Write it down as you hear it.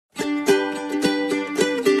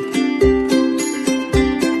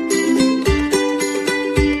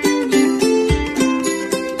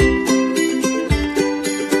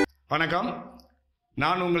வணக்கம்.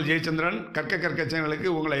 நான் உங்கள் ஜெயச்சந்திரன். கற்க சேனலுக்கு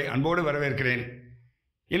உங்களை அன்போடு வரவேற்கிறேன்.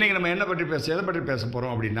 இன்றைக்கி நம்ம எதை பற்றி பேச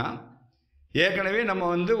போகிறோம் அப்படின்னா, ஏற்கனவே நம்ம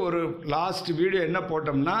ஒரு லாஸ்ட் வீடியோ என்ன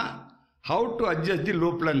போட்டோம்னா, how to adjust the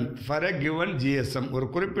loop length for a given GSM. ஒரு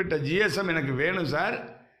குறிப்பிட்ட ஜிஎஸ்எம் எனக்கு வேணும் சார்,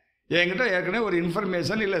 என்கிட்ட ஏற்கனவே ஒரு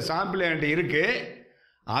இன்ஃபர்மேஷன் இல்லை சாம்பிள் என்கிட்ட இருக்குது,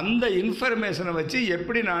 அந்த இன்ஃபர்மேஷனை வச்சு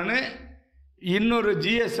எப்படி நான் இன்னொரு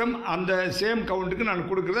ஜிஎஸ்எம் அந்த சேம் கவுண்ட்டுக்கு நான்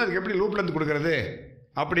கொடுக்குறது, அதுக்கு எப்படி லூப் லென்த் கொடுக்குறது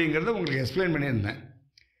அப்படிங்கிறத உங்களுக்கு எக்ஸ்பிளைன் பண்ணியிருந்தேன்.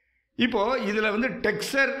 இப்போது இதில்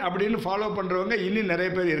டெக்ஸ்டர் அப்படின்னு ஃபாலோ பண்ணுறவங்க இன்னும் நிறைய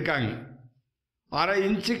பேர் இருக்காங்க. அரை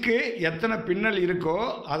இன்ச்சுக்கு எத்தனை பின்னல் இருக்கோ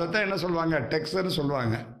அதைத்தான் என்ன சொல்லுவாங்க, டெக்ஸ்டர்னு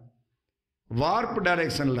சொல்லுவாங்க. வார்ப்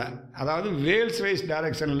டைரெக்ஷனில், அதாவது வேல்ஸ் வைஸ்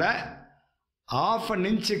டைரெக்ஷனில் ½ an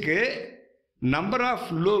இன்ச்சுக்கு number of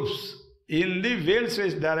loops in the Wales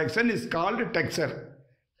wise direction is called Dexter.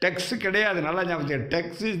 டெக்ஸ் கிடையாது, நல்லா ஞாபகம்.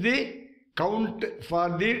 டெக்ஸ் is the count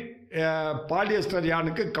for the polyester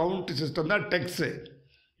யானுக்கு count system தான் டெக்ஸு.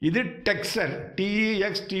 இது டெக்ஸ்டர்,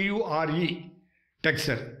 TEXTURE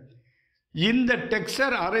டெக்ஸ்டர். இந்த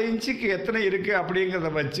டெக்ஸ்டர் அரை இன்ச்சுக்கு எத்தனை இருக்குது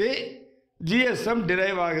அப்படிங்கிறத வச்சு ஜிஎஸ்எம்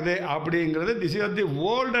டிரைவ் ஆகுது அப்படிங்கிறது. This is the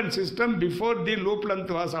olden system before the loop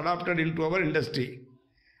length was adapted in to our industry.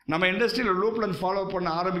 நம்ம இண்டஸ்ட்ரியில் லூப் லென்த் ஃபாலோ பண்ண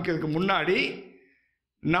ஆரம்பிக்கிறதுக்கு முன்னாடி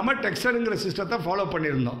நம்ம டெக்ஸ்டருங்கிற சிஸ்டத்தை ஃபாலோ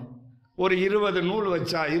பண்ணியிருந்தோம். ஒரு 20 நூல்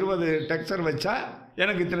வச்சா, 20 டெக்ஸ்டர் வச்சா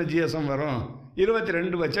எனக்கு இத்தனை ஜிஎஸ்எம் வரும்,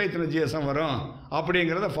 22 வச்சா இத்தனை ஜிஎஸ்எம் வரும்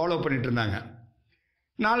அப்படிங்கிறத ஃபாலோ பண்ணிட்டு இருந்தாங்க.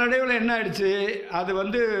 நாளடைவில் என்ன ஆயிடுச்சு, அது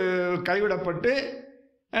கைவிடப்பட்டு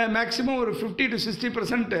மேக்ஸிமம் ஒரு 50 to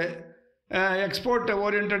 60% எக்ஸ்போர்ட்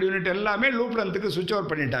ஓரியன்ட் யூனிட் எல்லாமே லூப் லென்த்துக்கு சுவிட்ச்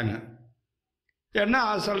ஓவர் பண்ணிட்டாங்க. ஏன்னா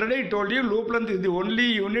already told you, loop length is the only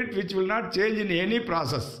unit which will not change in any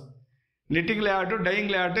process. நிட்டிங்கில் ஆகட்டும்,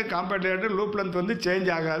 டையிங்கில் ஆகட்டும், காம்பேக்ட் ஆகட்டும், லூப் லென்த் சேஞ்ச்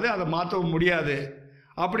ஆகாது, அதை மாற்றவும் முடியாது.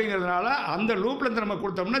 அப்படிங்கிறதுனால அந்த லூப் லென்த் நம்ம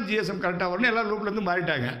கொடுத்தோம்னா ஜிஎஸ்எம் கரெக்டாக வரணும். எல்லாம் லூப் லென்த்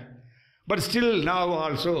மாறிட்டாங்க. But still now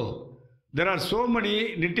also there are so many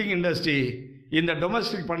knitting industry. இந்த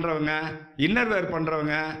டொமஸ்டிக் பண்ணுறவங்க, இன்னர்வேர்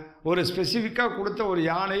பண்ணுறவங்க, ஒரு ஸ்பெசிஃபிக்காக கொடுத்த ஒரு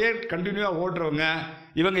யானையை கண்டினியூவாக ஓட்டுறவங்க,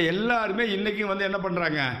 இவங்க எல்லாருமே இன்றைக்கும் என்ன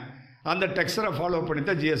பண்ணுறாங்க, அந்த டெக்ஸ்டரை ஃபாலோ பண்ணி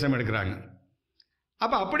தான் ஜிஎஸ்எம் எடுக்கிறாங்க.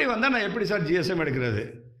 அப்போ அப்படி வந்தால் நான் எப்படி சார் ஜிஎஸ்எம் எடுக்கிறது?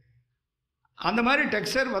 அந்த மாதிரி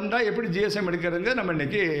டெக்ஸ்டர் வந்தால் எப்படி ஜிஎஸ்எம் எடுக்கிறதுங்க நம்ம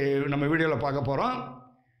இன்றைக்கி நம்ம வீடியோவில் பார்க்க போகிறோம்.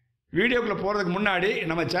 வீடியோக்குள்ளே போகிறதுக்கு முன்னாடி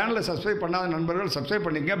நம்ம சேனலை சப்ஸ்கிரைப் பண்ணாத நண்பர்கள் சப்ஸ்கிரைப்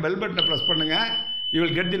பண்ணிக்கங்க, பெல் பட்டனை ப்ரெஸ் பண்ணுங்கள். You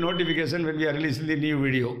will get the notification when we are releasing the new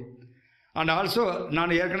video. And also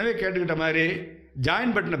நான் ஏற்கனவே கேட்டுக்கிட்ட மாதிரி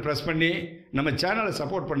ஜாயின் பட்டனை ப்ரெஸ் பண்ணி நம்ம சேனலை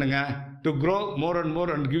சப்போர்ட் பண்ணுங்கள், to grow more and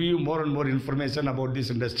more and give you more and more information about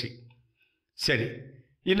this industry. சரி,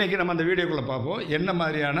 இன்றைக்கி நம்ம அந்த வீடியோக்குள்ளே பார்ப்போம். என்ன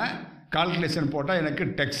மாதிரியான கால்குலேஷன் போட்டால் எனக்கு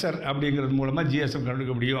டெக்ஸ்டர் அப்படிங்கிறது மூலமாக ஜிஎஸ்எம்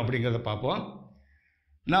கண்டுபிடிக்க முடியும் அப்படிங்கிறத பார்ப்போம்.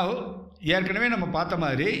 நான் ஏற்கனவே நம்ம பார்த்த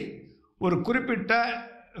மாதிரி ஒரு குறிப்பிட்ட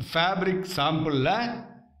ஃபேப்ரிக் சாம்பிளில்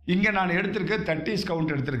இங்கே நான் எடுத்திருக்கேன் 30s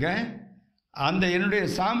கவுண்ட் எடுத்திருக்கேன். அந்த என்னுடைய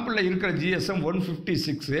சாம்பிளில் இருக்கிற ஜிஎஸ்எம்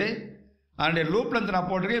 156. அதனுடைய லூப் லென்த் நான்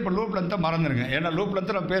போட்டிருக்கேன். இப்போ லூப் லென்த்தை மறந்துடுங்க, ஏன்னா லூப்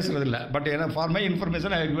லென்த்தை நான் பேசுகிறதில்ல. பட் ஏன்னா for my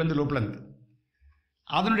information I give loop length.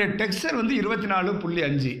 அதனுடைய டெக்ஸ்டர்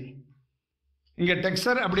 24.5. இங்கே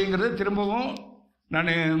டெக்ஸ்டர் அப்படிங்கிறது திரும்பவும்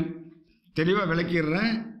நான் தெளிவாக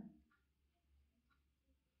விளக்கிடுறேன்.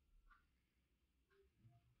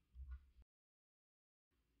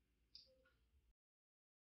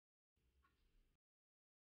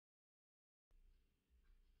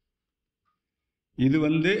 இது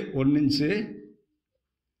 1 இன்ச்சு,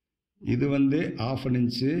 இது ½ an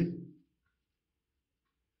இன்ச்சு,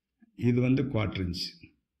 இது 1/4 இன்ச்சு,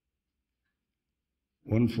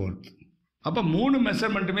 1/4. அப்போ 3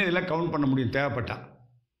 மெஷர்மெண்ட்டுமே இதில் கவுண்ட் பண்ண முடியும் தேவைப்பட்டா.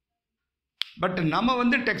 பட்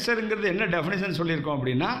நம்ம டெக்ஸ்டருங்கிறது என்ன டெஃபினிஷன் சொல்லியிருக்கோம்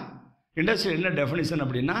அப்படின்னா, இண்டஸ்ட்ரி என்ன டெஃபினிஷன்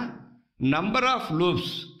அப்படின்னா, number of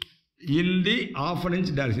loops in the ½ an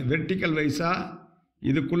inch direction. Vertical வைஸாக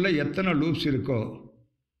இதுக்குள்ளே எத்தனை லூப்ஸ் இருக்கோ,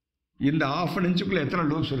 இந்த ½ an inchக்குள்ளே எத்தனை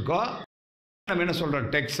லூப்ஸ் இருக்கோ நம்ம என்ன சொல்கிறோம்,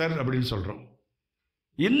 டெக்ஸ்டர் அப்படின்னு சொல்கிறோம்.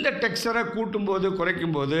 இந்த டெக்ஸ்டரை கூட்டும்போது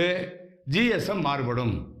குறைக்கும்போது ஜிஎஸ்எம்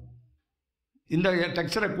மாறுபடும். இந்த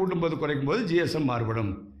டெக்ஸ்டரை கூட்டும்போது குறைக்கும்போது ஜிஎஸ்எம்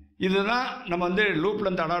மாறுபடும். இதுதான் நம்ம லூப்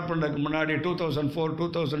லென்த் அடாப்ட் பண்ணுறதுக்கு முன்னாடி 2004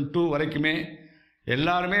 2002 வரைக்குமே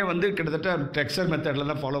எல்லாருமே கிட்டத்தட்ட டெக்ஸ்டர்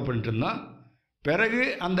மெத்தடில் தான் ஃபாலோ பண்ணிட்டு இருந்தோம். பிறகு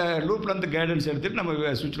அந்த லூப் லென்த் கைடன்ஸ் எடுத்துகிட்டு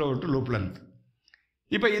நம்ம சுவிட்ச் ஓவர் டு லூப் லென்த்.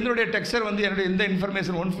 இப்போ இதனுடைய டெக்ஸ்டர் என்னுடைய இந்த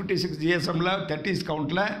information 156 ஜிஎஸ்எம்மில் 30s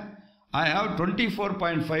கவுண்ட்டில் I have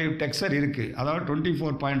 24.5 Dexter இருக்குது, அதாவது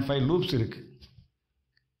 24.5 லூப்ஸ் இருக்குது.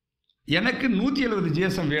 எனக்கு 170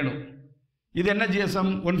 ஜிஎஸ்எம் வேணும். இது என்ன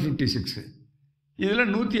ஜிஎஸ்எம் 156.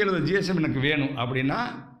 இதில் 170 ஜிஎஸ்எம் எனக்கு வேணும் அப்படின்னா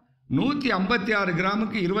 156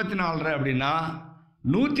 கிராமுக்கு 24 அப்படின்னா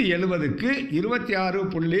 170க்கு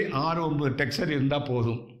 26.69 டெக்ஸ்டர் இருந்தால்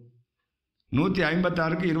போதும்.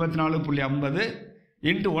 156க்கு 24.50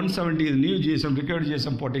 இன்ட்டு 170 இது நியூ ஜிஎஸ்எம் ரிக்கவர்டு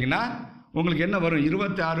ஜிஎஸ்எம் போட்டிங்கன்னா உங்களுக்கு என்ன வரும்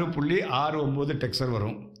 26.69 டெக்ஸ்டர்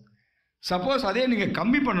வரும். சப்போஸ் அதே நீங்கள்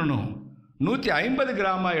கம்மி பண்ணணும் 150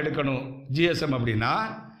 கிராமாக எடுக்கணும் ஜிஎஸ்எம் அப்படின்னா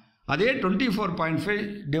அதே 24.5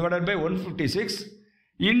 டிவைடட் பை 156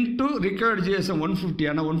 இன்ட்டு ரிக்கவர்டு ஜிஎஸ்எம் 150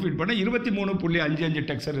 ஆனால் 150 பண்ண 23.55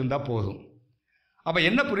 டெக்ஸ்டர் இருந்தால் போதும். அப்போ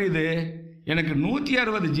என்ன புரியுது, எனக்கு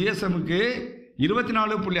 160 ஜிஎஸ்எம்முக்கு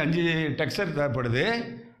 24.5 டெக்ஸ்டர் தேவைப்படுது.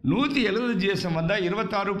 170 ஜிஎஸ்எம் வந்தால்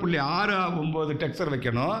 26.69 டெக்ஸ்டர்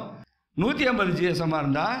வைக்கணும். 150 ஜிஎஸ்எம்மாக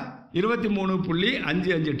இருந்தால்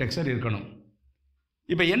 23.55 டெக்ஸ்டர் இருக்கணும்.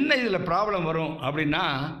 இப்போ என்ன இதில் ப்ராப்ளம் வரும் அப்படின்னா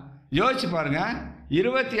யோசிச்சு பாருங்கள்,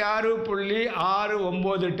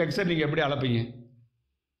 26.69 டெக்ஸ்டர் நீங்கள் எப்படி அளப்பீங்க?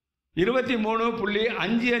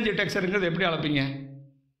 23.55 டெக்ஸ்டருங்கிறது எப்படி அளப்பீங்க?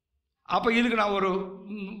 அப்போ இதுக்கு நான் ஒரு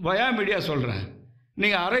பயாமீடியா சொல்கிறேன்.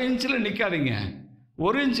 நீங்கள் அரை இன்ச்சில் நிற்காதீங்க,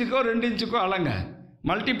 1 இன்ச்சுக்கோ 2 இன்ச்சுக்கோ அளங்க.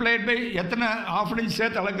 மல்டிப்ளைட் பை எத்தனை ½ இன்ச்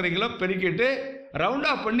சேர்த்து அளக்குறீங்களோ பெருக்கிட்டு ரவுண்ட்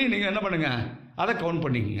ஆஃப் பண்ணி நீங்கள் என்ன பண்ணுங்கள், அதை கவுண்ட்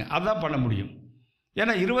பண்ணிக்கோங்க. அதுதான் பண்ண முடியும்.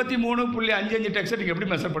 ஏன்னா 23.55 டெக்ஸ்டர் நீங்கள் எப்படி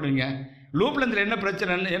மெஷர் பண்ணுவீங்க? லூப் லென்த்தில் என்ன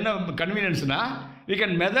பிரச்சனை, என்ன கன்வீனியன்ஸ்னால் we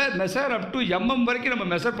can measure up to வரைக்கும் நம்ம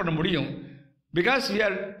மெஷர் பண்ண முடியும். Because we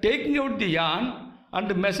are taking out the yarn and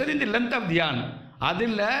measuring the length of the yarn.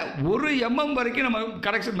 அதில் 1 வரைக்கும் நம்ம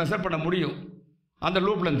கரெக்ஷன் மெஷர் பண்ண முடியும் அந்த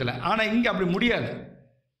லூப் லென்த்தில். ஆனால் இங்கே அப்படி முடியாது.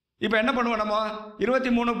 இப்போ என்ன பண்ணுவோம், நம்ம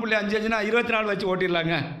 23.55னா 24 வச்சு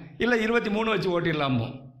ஓட்டிடலாங்க, இல்லை 23 வச்சு ஓட்டிடலாமோ.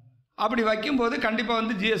 அப்படி வைக்கும்போது கண்டிப்பாக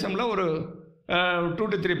வந்து ஜிஎஸ்எம்மில் ஒரு 2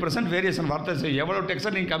 to 3% வேரியேஷன் வர்த்தம் செய்யும். எவ்வளோ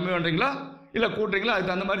டெக்ஸ்டர் நீங்கள் கம்மி பண்ணுறீங்களோ இல்லை கூட்டுறீங்களோ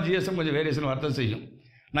அதுக்கு தகுந்த மாதிரி ஜிஎஸ்எம் கொஞ்சம் வேரியேஷன் வர்த்தம் செய்யும்.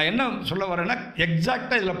 நான் என்ன சொல்ல வரேன்னா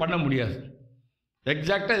எக்ஸாக்டாக இதில் பண்ண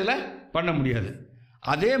முடியாது,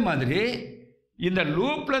 அதே மாதிரி இந்த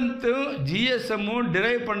லூப் லென்த்தும் ஜிஎஸ்எம்மும்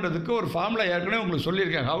டிரைவ் பண்ணுறதுக்கு ஒரு ஃபார்முலா ஏற்கனவே உங்களுக்கு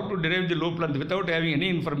சொல்லியிருக்கேன். How to drive the loop length without having any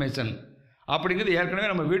information அப்படிங்கிறது ஏற்கனவே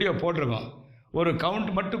நம்ம வீடியோ போட்டிருக்கோம். ஒரு கவுண்ட்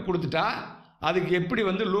மட்டும் கொடுத்துட்டா அதுக்கு எப்படி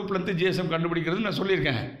வந்து லூப் லென்த்து ஜிஎஸ்எம் கண்டுபிடிக்கிறதுன்னு நான்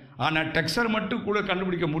சொல்லியிருக்கேன். ஆனால் டெக்ஸ்டர் மட்டும் கூட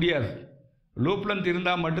கண்டுபிடிக்க முடியாது. லூப் லென்த்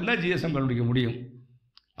இருந்தால் மட்டும்தான் ஜிஎஸ்எம் கண்டுபிடிக்க முடியும்.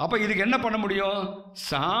 அப்போ இதுக்கு என்ன பண்ண முடியும்,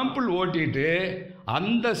 சாம்பிள் ஓட்டிட்டு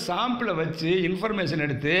அந்த சாம்பிளை வச்சு இன்ஃபர்மேஷன்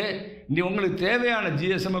எடுத்து நீ உங்களுக்கு தேவையான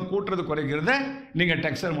ஜிஎஸ்எம்மை கூட்டுறது குறைக்கிறத நீங்கள்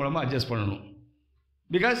டெக்ஸ்டர் மூலமாக அட்ஜஸ்ட் பண்ணணும்.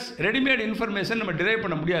 பிகாஸ் ரெடிமேட் இன்ஃபர்மேஷன் நம்ம டிரைவ்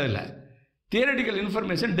பண்ண முடியாதுல்ல, தியரட்டிக்கல்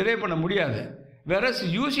இன்ஃபர்மேஷன் டிரைவ் பண்ண முடியாது. Whereas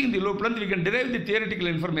using the loop length we can drive the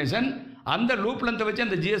theoretical information. அந்த லூப் லென்த்தை வச்சு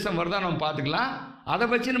அந்த ஜிஎஸ்எம் வருதா நம்ம பார்த்துக்கலாம். அதை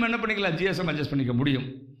வச்சு நம்ம என்ன பண்ணிக்கலாம், ஜிஎஸ்எம் அட்ஜஸ்ட் பண்ணிக்க முடியும்.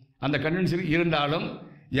 அந்த கன்வென்ஷன் இருந்தாலும்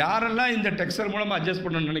யாரெல்லாம் இந்த டெக்ஸ்டர் மூலமாக அட்ஜஸ்ட்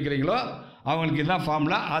பண்ணணும்னு நினைக்கிறீங்களோ அவங்களுக்கு இதுதான்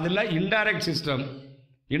ஃபார்முலா. அதில் இன்டைரக்ட்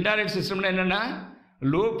சிஸ்டம்னா என்னென்னா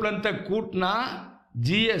லூப் லென்த்தை கூட்டினா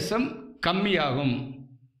ஜிஎஸ்எம் கம்மியாகும்,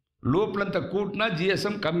 லூப்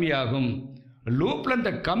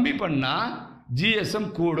லென்த்தை கம்மி பண்ணால் ஜிஎஸ்எம்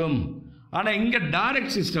கூடும். ஆனால் இங்கே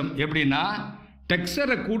டைரக்ட் சிஸ்டம் எப்படின்னா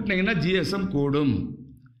டெக்ஸ்டரை கூட்டினீங்கன்னா ஜிஎஸ்எம் கூடும்,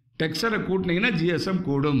 டெக்ஸ்டரை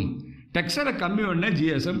கம்மி பண்ணால்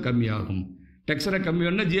ஜிஎஸ்எம் கம்மியாகும். டெக்ஸ்டரை கம்மி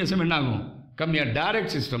பண்ணால் ஜிஎஸ்எம் என்ன ஆகும், கம்மியாக.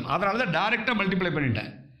 Direct system. அதனால தான் டைரெக்டாக மல்டிப்ளை பண்ணிட்டேன்.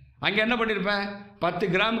 அங்கே என்ன பண்ணியிருப்பேன், 10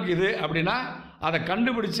 கிராமுக்கு இது அப்படின்னா அதை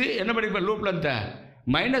கண்டுபிடிச்சி என்ன பண்ணியிருப்பேன், லூப் லென்த்தை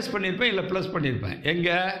மைனஸ் பண்ணியிருப்பேன் இல்லை ப்ளஸ் பண்ணியிருப்பேன்.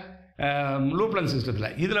 எங்கள் லூப் லென்த்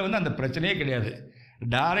சிஸ்டத்தில் இதில் வந்து அந்த பிரச்சனையே கிடையாது.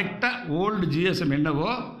 டைரெக்டாக ஓல்டு ஜிஎஸ்எம் என்னவோ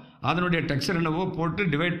அதனுடைய டெக்ஸ்டர் என்னவோ போட்டு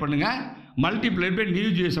டிவைட் பண்ணுங்கள், மல்டிப்ளை பை நியூ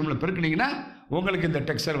ஜிஎஸ்எம்மில் பெருக்கினீங்கன்னா உங்களுக்கு இந்த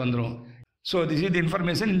டெக்ஸ்டர் வந்துடும். So this is the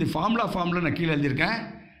information. இந்த ஃபார்முலா நான் கீழே எழுதியிருக்கேன்.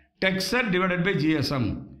 Dexter divided by GSM,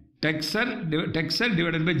 Dexter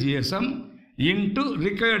divided by GSM into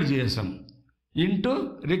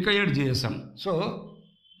required GSM. So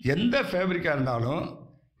எந்த ஃபேப்ரிக்காக இருந்தாலும்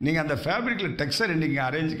நீங்கள் அந்த ஃபேப்ரிக்கில் டெக்ஸ்டர் எண்ணிக்கங்க,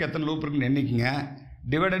 அரேஞ்சுக்கு எத்தனை லூப் இருக்குன்னு எண்ணிக்கங்க,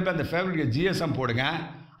 டிவைடட் பை அந்த ஃபேப்ரிக்கை ஜிஎஸ்எம் போடுங்க.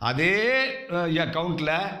 அதே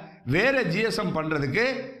அக்கௌண்ட்டில் வேறு ஜிஎஸ்எம் பண்ணுறதுக்கு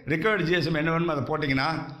ரிக்வயர்டு ஜிஎஸ்எம் என்ன வேணுமோ அதை போட்டிங்கன்னா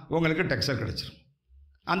உங்களுக்கு டெக்ஸ்டர் கிடச்சிரும்.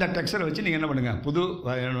 அந்த டெக்ஸ்டரை வச்சு நீங்கள் என்ன பண்ணுங்கள், புது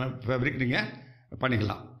ஃபேப்ரிக் நீங்கள்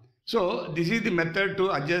பண்ணிக்கலாம். So this is the method to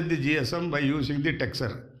adjust the GSM by using the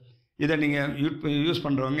Dexter. இதை நீங்கள் யூஸ்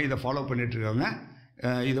பண்ணுறவங்க, இதை ஃபாலோ பண்ணிகிட்ருக்கவங்க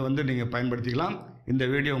இதை வந்து நீங்கள் பயன்படுத்திக்கலாம். இந்த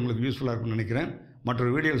வீடியோ உங்களுக்கு யூஸ்ஃபுல்லாக இருக்கும்னு நினைக்கிறேன்.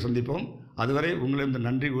 மற்றொரு வீடியோவில் சந்திப்போம். அதுவரை உங்களிடம்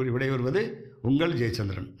நன்றி கூறி விடைபெறுவது உங்கள்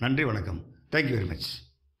ஜெயச்சந்திரன். நன்றி, வணக்கம். Thank you very much.